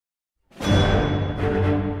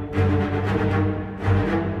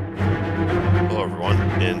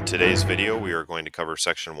In today's video, we are going to cover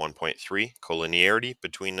section 1.3, collinearity,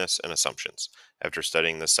 betweenness, and assumptions. After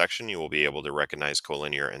studying this section, you will be able to recognize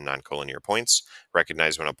collinear and non-collinear points,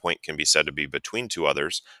 recognize when a point can be said to be between two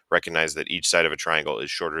others, recognize that each side of a triangle is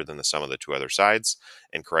shorter than the sum of the two other sides,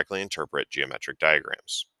 and correctly interpret geometric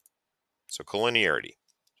diagrams. So collinearity.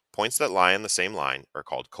 Points that lie on the same line are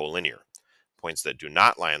called collinear. Points that do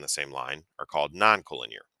not lie on the same line are called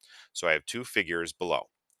non-collinear. So I have two figures below.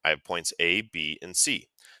 I have points A, B, and C.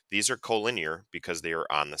 These are collinear because they are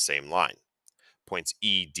on the same line. Points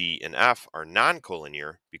E, D, and F are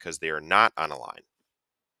non-collinear because they are not on a line.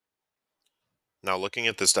 Now looking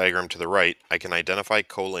at this diagram to the right, I can identify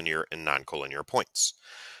collinear and non-collinear points.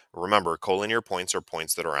 Remember, collinear points are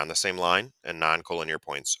points that are on the same line, and non-collinear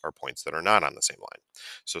points are points that are not on the same line.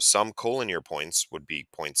 So some collinear points would be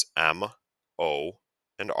points M, O,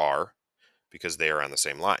 and R because they are on the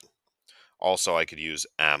same line. Also, I could use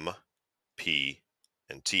M, P,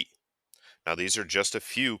 and T. Now these are just a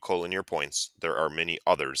few collinear points. There are many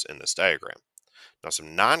others in this diagram. Now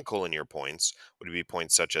some non-collinear points would be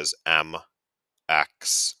points such as M,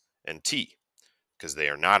 X, and T because they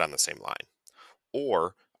are not on the same line.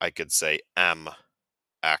 Or I could say M,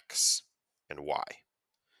 X, and Y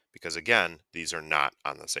because again, these are not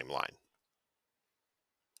on the same line.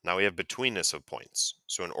 Now we have betweenness of points.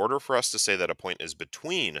 So in order for us to say that a point is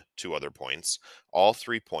between two other points, all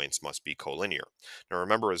 3 points must be collinear. Now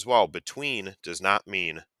remember as well, between does not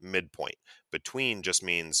mean midpoint. Between just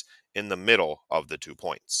means in the middle of the 2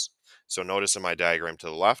 points. So notice in my diagram to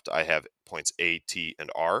the left, I have points A, T, and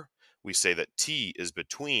R. We say that T is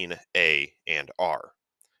between A and R.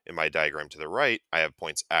 In my diagram to the right, I have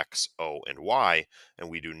points X, O, and Y, and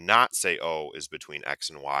we do not say O is between X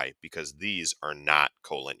and Y because these are not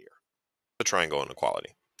collinear. The triangle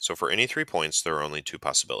inequality. So for any 3 points, there are only 2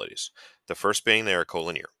 possibilities. The first being they are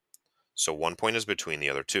collinear. So 1 point is between the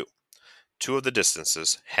other 2. 2 of the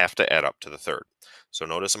distances have to add up to the third. So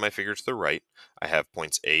notice in my figure to the right, I have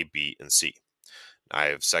points A, B, and C. I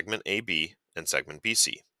have segment AB and segment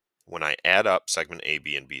BC. When I add up segment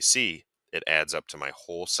AB and BC, it adds up to my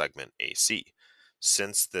whole segment AC.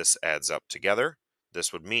 Since this adds up together,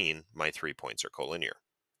 this would mean my 3 points are collinear.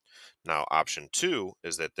 Now, option 2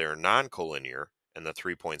 is that they're non-collinear and the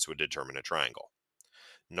 3 points would determine a triangle.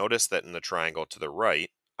 Notice that in the triangle to the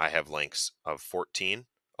right, I have lengths of 14,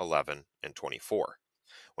 11, and 24.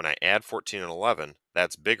 When I add 14 and 11,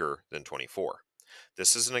 that's bigger than 24.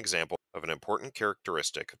 This is an example of an important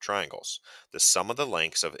characteristic of triangles. The sum of the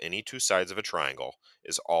lengths of any 2 sides of a triangle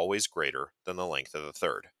is always greater than the length of the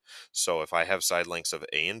third. So if I have side lengths of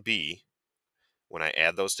A and B, when I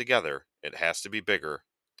add those together, it has to be bigger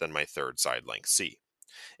than my third side length C.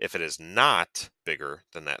 If it is not bigger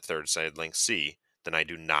than that third side length C, then I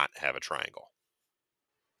do not have a triangle.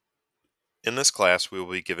 In this class, we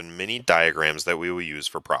will be given many diagrams that we will use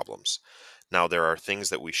for problems. Now, there are things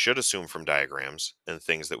that we should assume from diagrams and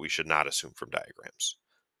things that we should not assume from diagrams.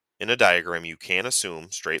 In a diagram, you can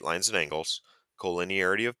assume straight lines and angles,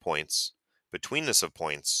 collinearity of points, betweenness of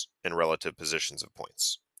points, and relative positions of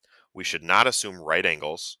points. We should not assume right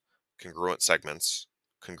angles, congruent segments,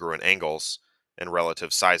 congruent angles, and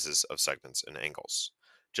relative sizes of segments and angles.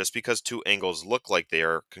 Just because 2 angles look like they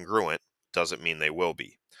are congruent doesn't mean they will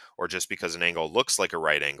be. Or just because an angle looks like a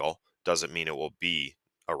right angle doesn't mean it will be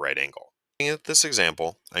a right angle. Looking at this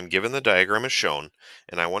example, I'm given the diagram as shown,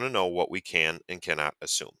 and I want to know what we can and cannot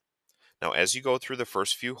assume. Now, as you go through the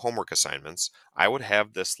first few homework assignments, I would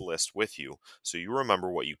have this list with you so you remember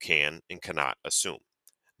what you can and cannot assume.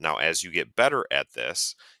 Now, as you get better at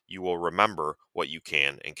this, you will remember what you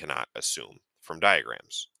can and cannot assume from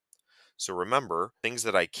diagrams. So remember, things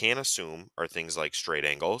that I can assume are things like straight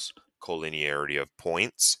angles, collinearity of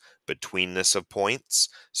points, betweenness of points.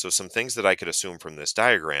 So some things that I could assume from this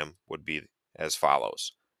diagram would be as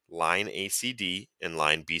follows. Line ACD and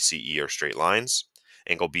line BCE are straight lines.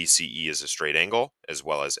 Angle BCE is a straight angle, as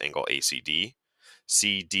well as angle ACD.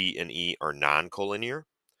 C, D, and E are non-collinear.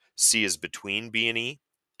 C is between B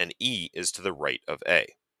and E is to the right of A.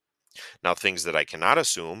 Now, things that I cannot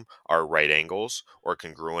assume are right angles or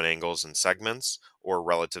congruent angles and segments or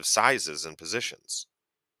relative sizes and positions.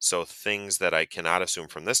 So things that I cannot assume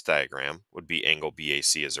from this diagram would be angle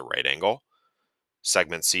BAC is a right angle,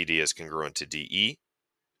 segment CD is congruent to DE,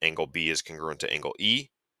 angle B is congruent to angle E,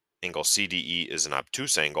 angle CDE is an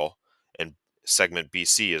obtuse angle, and segment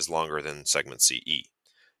BC is longer than segment CE.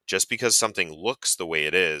 Just because something looks the way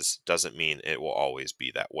it is doesn't mean it will always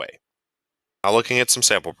be that way. Now looking at some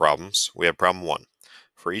sample problems, we have problem 1.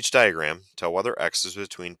 For each diagram, tell whether X is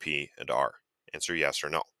between P and R. Answer yes or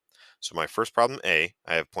no. So my first problem A,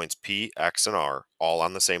 I have points P, X, and R all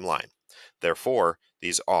on the same line. Therefore,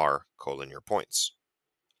 These are collinear points.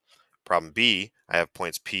 Problem B, I have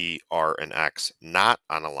points P, R, and X not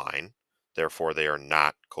on a line, therefore they are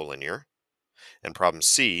not collinear. And problem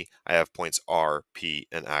C, I have points R, P,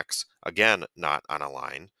 and X, again not on a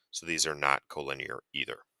line, so these are not collinear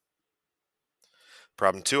either.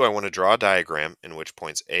 Problem 2, I want to draw a diagram in which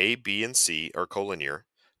points A, B, and C are collinear,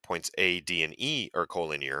 points A, D, and E are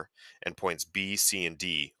collinear, and points B, C, and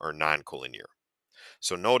D are non-collinear.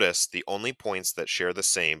 So notice the only points that share the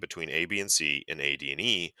same between A, B, and C and A, D, and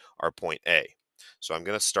E are point A. So I'm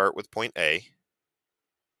going to start with point A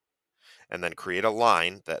and then create a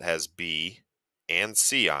line that has B and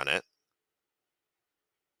C on it.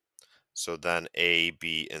 So then A,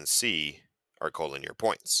 B, and C are collinear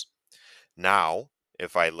points. Now,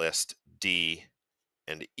 if I list D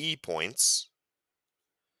and E points,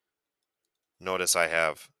 notice I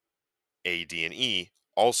have A, D, and E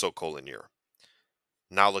also collinear.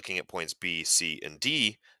 Now looking at points B, C, and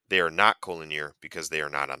D, they are not collinear because they are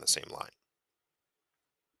not on the same line.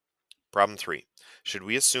 Problem 3. Should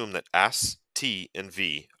we assume that S, T, and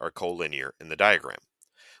V are collinear in the diagram?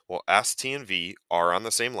 Well, S, T, and V are on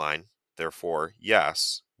the same line, therefore,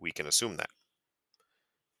 yes, we can assume that.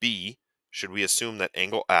 B. Should we assume that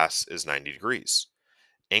angle S is 90 degrees?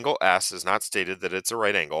 Angle S is not stated that it's a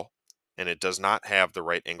right angle, and it does not have the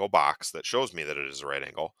right angle box that shows me that it is a right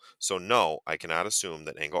angle, so no, I cannot assume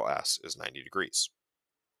that angle S is 90 degrees.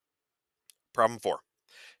 Problem 4.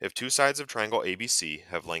 If two sides of triangle ABC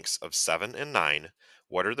have lengths of 7 and 9,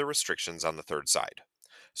 what are the restrictions on the third side?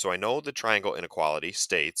 So I know the triangle inequality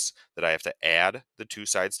states that I have to add the two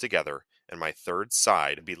sides together and my third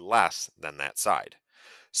side be less than that side.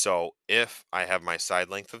 So if I have my side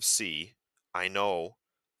length of C, I know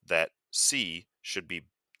that C should be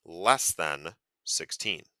less than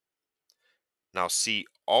 16. Now C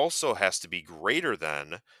also has to be greater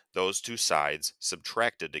than those two sides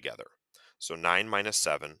subtracted together. So 9 minus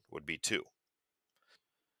 7 would be 2.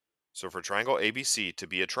 So for triangle ABC to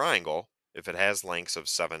be a triangle, if it has lengths of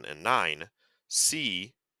 7 and 9,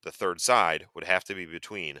 C, the third side, would have to be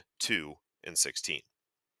between 2 and 16.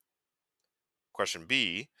 Question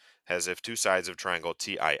B has if two sides of triangle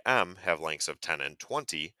TIM have lengths of 10 and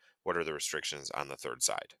 20, what are the restrictions on the third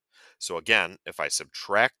side? So again, if I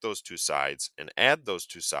subtract those two sides and add those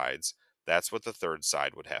two sides, that's what the third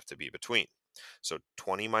side would have to be between. So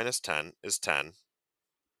 20 minus 10 is 10,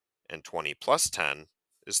 and 20 plus 10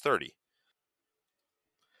 is 30.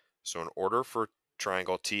 So in order for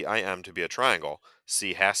triangle TIM to be a triangle,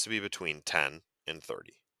 C has to be between 10 and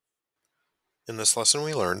 30. In this lesson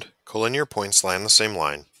we learned, collinear points lie on the same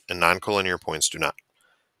line, and non-collinear points do not.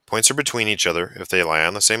 Points are between each other if they lie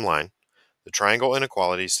on the same line. The triangle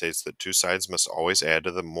inequality states that two sides must always add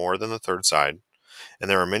to the more than the third side, and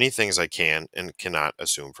there are many things I can and cannot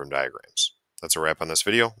assume from diagrams. That's a wrap on this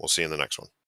video. We'll see you in the next one.